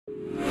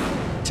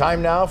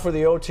Time now for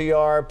the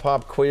OTR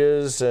pop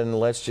quiz, and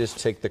let's just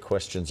take the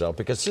questions out,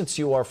 because since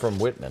you are from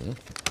Whitman,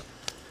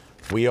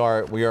 we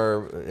are,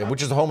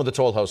 which is the home of the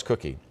Toll House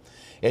cookie,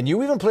 and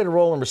you even played a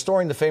role in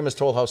restoring the famous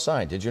Toll House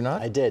sign, did you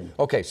not? I did.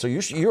 Okay, so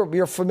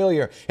you're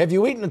familiar. Have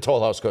you eaten a Toll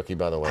House cookie,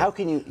 by the way? How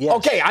can you? Yes.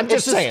 Okay, I'm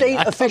just saying. It's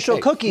a state official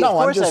cookie. No,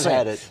 of course I'm just I've saying.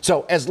 had it.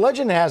 So, as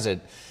legend has it,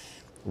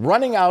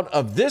 running out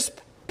of this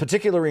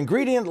particular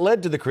ingredient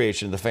led to the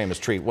creation of the famous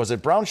treat. Was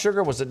it brown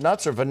sugar, was it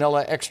nuts, or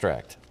vanilla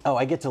extract? Oh,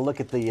 I get to look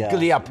at the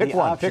pick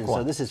one. options,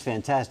 so this is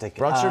fantastic.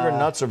 Brown sugar,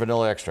 nuts, or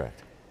vanilla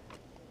extract?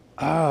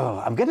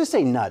 Oh, I'm going to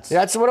say nuts.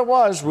 That's what it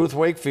was. Ruth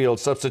Wakefield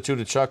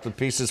substituted chocolate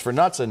pieces for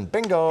nuts, and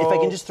bingo. If I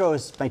can just throw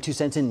my 2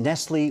 cents in,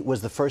 Nestle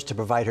was the first to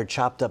provide her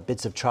chopped up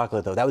bits of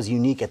chocolate, though. That was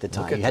unique at the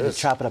time. You had to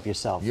chop it up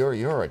yourself.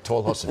 You're a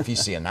Toll House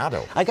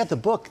aficionado. I got the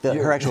book,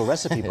 her actual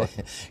recipe book.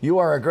 You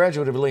are a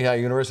graduate of Lehigh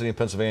University in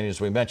Pennsylvania,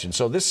 as we mentioned.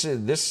 So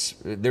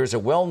there's a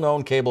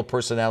well-known cable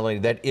personality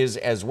that is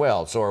as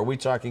well. So are we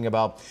talking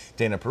about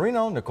Dana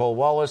Perino, Nicole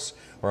Wallace,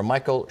 or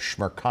Michael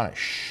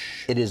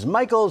Smerconish? It is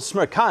Michael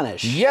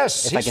Smerconish.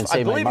 Yes,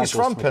 I believe he's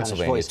from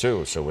Pennsylvania voice.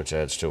 too, so which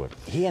adds to it.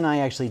 He and I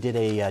actually did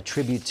a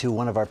tribute to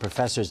one of our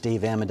professors,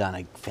 Dave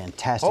Amidon, a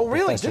fantastic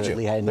professor Did you? at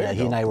Lehigh. And There you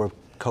he and go. I were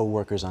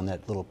co-workers on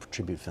that little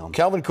tribute film.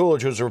 Calvin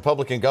Coolidge was a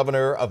Republican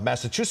governor of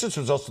Massachusetts,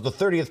 was also the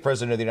 30th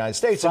president of the United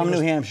States. From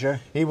New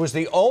Hampshire. He was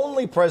the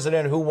only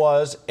president who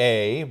was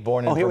A,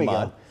 born in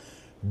Vermont,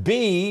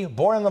 B,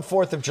 born on the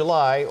 4th of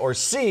July, or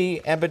C,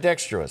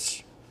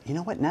 ambidextrous. You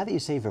know what? Now that you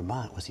say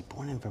Vermont, was he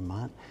born in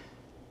Vermont?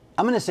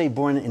 I'm going to say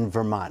born in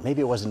Vermont.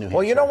 Maybe it wasn't New Hampshire.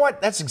 Well, you know what?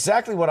 That's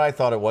exactly what I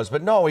thought it was.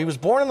 But no, he was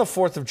born on the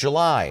 4th of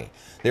July.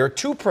 There are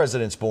two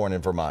presidents born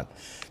in Vermont.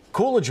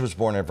 Coolidge was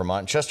born in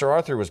Vermont. Chester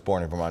Arthur was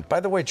born in Vermont.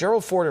 By the way,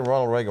 Gerald Ford and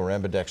Ronald Reagan were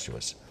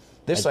ambidextrous.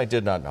 This I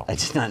did not know. I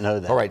did not know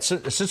that. All right,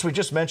 so since we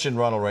just mentioned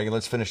Ronald Reagan,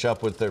 let's finish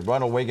up with the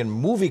Ronald Reagan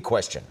movie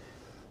question.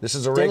 This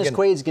is a Dennis Reagan.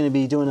 Quaid's going to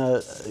be doing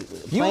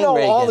You know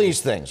Reagan. all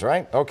these things,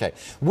 right? Okay.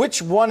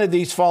 Which one of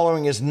these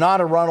following is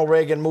not a Ronald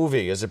Reagan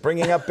movie? Is it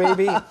Bringing Up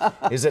Baby?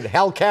 Is it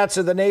Hellcats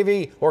of the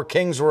Navy, or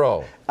King's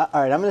Row? All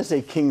right, I'm going to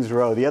say King's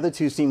Row. The other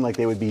two seem like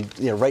they would be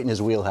right in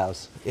his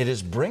wheelhouse. It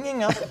is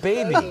Bringing Up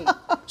Baby,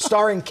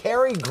 starring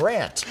Cary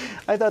Grant.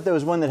 I thought there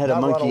was one that had a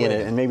monkey in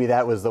it, and maybe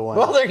that was the one.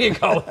 Well, there you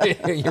go.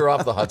 You're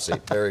off the hot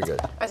seat. Very good.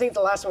 I think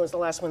the last one was the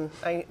last one.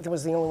 It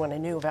was the only one I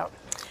knew about.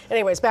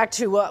 Anyways, back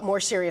to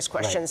more serious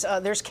questions.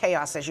 Right. There's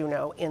chaos, as you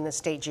know, in the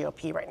state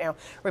GOP right now.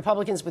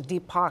 Republicans with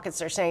deep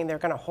pockets are saying they're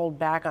going to hold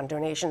back on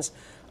donations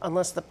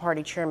unless the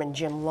party chairman,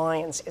 Jim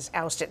Lyons, is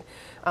ousted.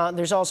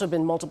 There's also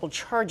been multiple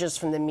charges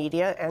from the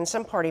media and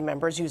some party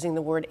members using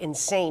the word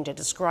insane to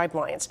describe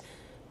Lyons.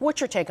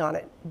 What's your take on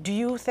it? Do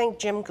you think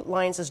Jim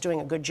Lyons is doing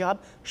a good job?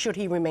 Should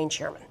he remain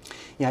chairman?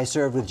 Yeah, I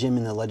served with Jim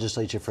in the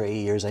legislature for 8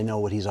 years. I know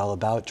what he's all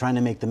about, trying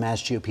to make the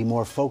Mass GOP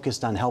more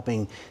focused on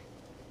helping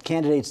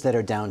candidates that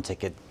are down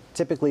ticket.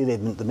 Typically,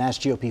 the Mass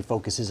GOP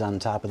focuses on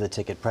top of the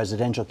ticket,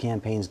 presidential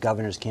campaigns,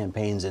 governor's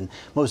campaigns, and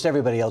most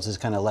everybody else is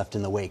kind of left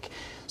in the wake.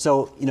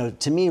 So, you know,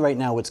 to me right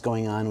now, what's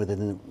going on within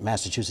the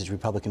Massachusetts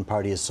Republican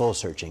Party is soul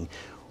searching.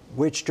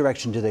 Which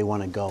direction do they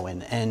want to go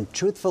in? And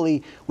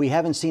truthfully, we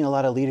haven't seen a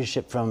lot of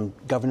leadership from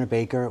Governor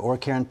Baker or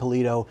Karen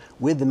Polito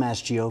with the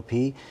Mass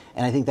GOP,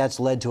 and I think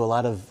that's led to a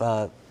lot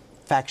of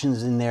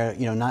factions in there,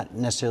 you know, not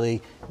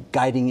necessarily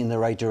guiding in the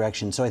right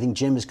direction. So I think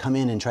Jim has come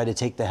in and tried to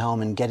take the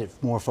helm and get it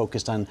more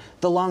focused on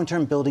the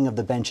long-term building of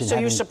the bench. And so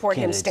you support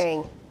candidates. him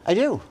staying? I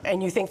do.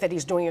 And you think that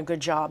he's doing a good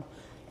job,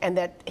 and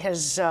that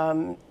his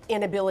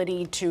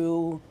inability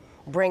to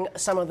bring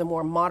some of the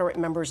more moderate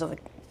members of the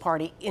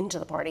party into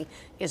the party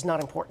is not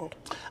important?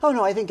 Oh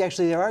no, I think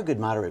actually there are good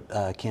moderate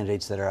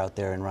candidates that are out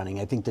there and running.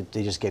 I think that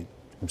they just get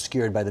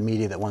obscured by the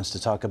media that wants to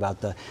talk about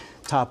the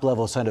top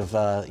level sort of,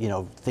 you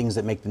know, things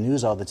that make the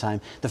news all the time.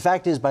 The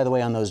fact is, by the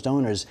way, on those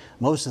donors,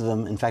 most of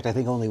them, in fact, I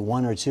think only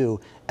one or two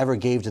ever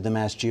gave to the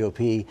Mass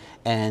GOP,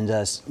 and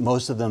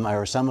most of them,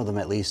 or some of them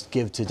at least,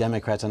 give to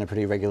Democrats on a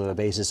pretty regular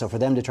basis. So for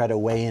them to try to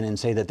weigh in and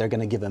say that they're going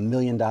to give $1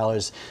 million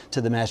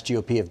to the Mass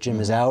GOP if Jim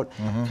is out,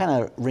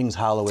 kind of rings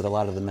hollow with a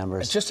lot of the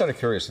members. Just out of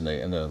curiosity,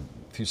 in the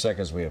few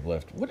seconds we have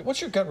left, what's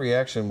your gut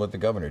reaction with the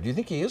governor? Do you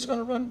think he is going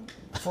to run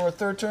for a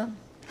third term?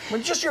 Well,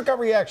 just your gut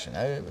reaction.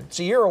 It's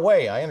a year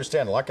away. I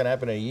understand a lot can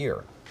happen in a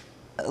year.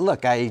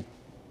 Look,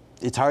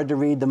 it's hard to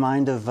read the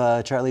mind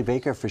of Charlie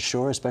Baker for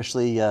sure,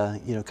 especially you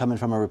know, coming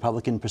from a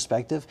Republican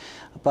perspective.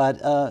 But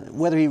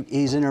whether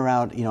he's in or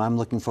out, you know, I'm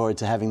looking forward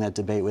to having that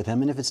debate with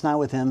him. And if it's not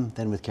with him,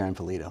 then with Karen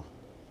Polito,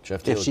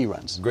 Geoff Diehl, if she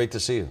runs. Great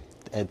to see you.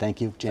 Thank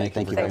you, Janet.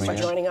 Thank you very much.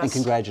 Thanks for joining us. And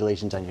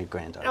congratulations on your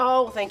granddaughter.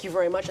 Oh, thank you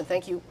very much, and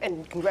thank you,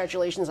 and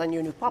congratulations on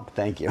your new pup.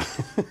 Thank you.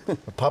 A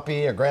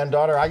puppy, a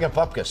granddaughter. I got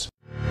pupkis.